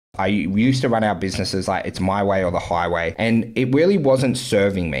I used to run our businesses like it's my way or the highway. And it really wasn't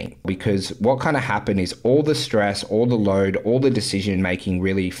serving me, because what kind of happened is all the stress, all the load, all the decision making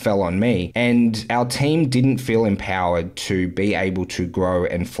really fell on me. And our team didn't feel empowered to be able to grow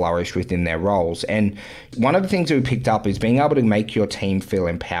and flourish within their roles. And one of the things that we picked up is being able to make your team feel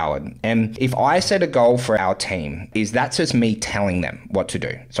empowered. And if I set a goal for our team, is that's just me telling them what to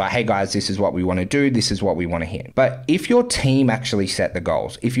do. So, hey guys, this is what we want to do. This is what we want to hit. But if your team actually set the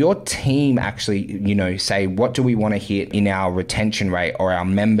goals, if your team actually, say, what do we want to hit in our retention rate or our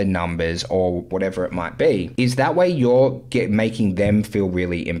member numbers or whatever it might be, is that way you're making them feel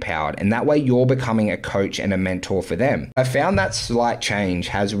really empowered. And that way you're becoming a coach and a mentor for them. I found that slight change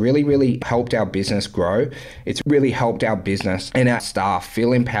has really, really helped our business grow. It's really helped our business and our staff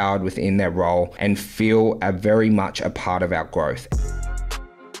feel empowered within their role and feel very much a part of our growth.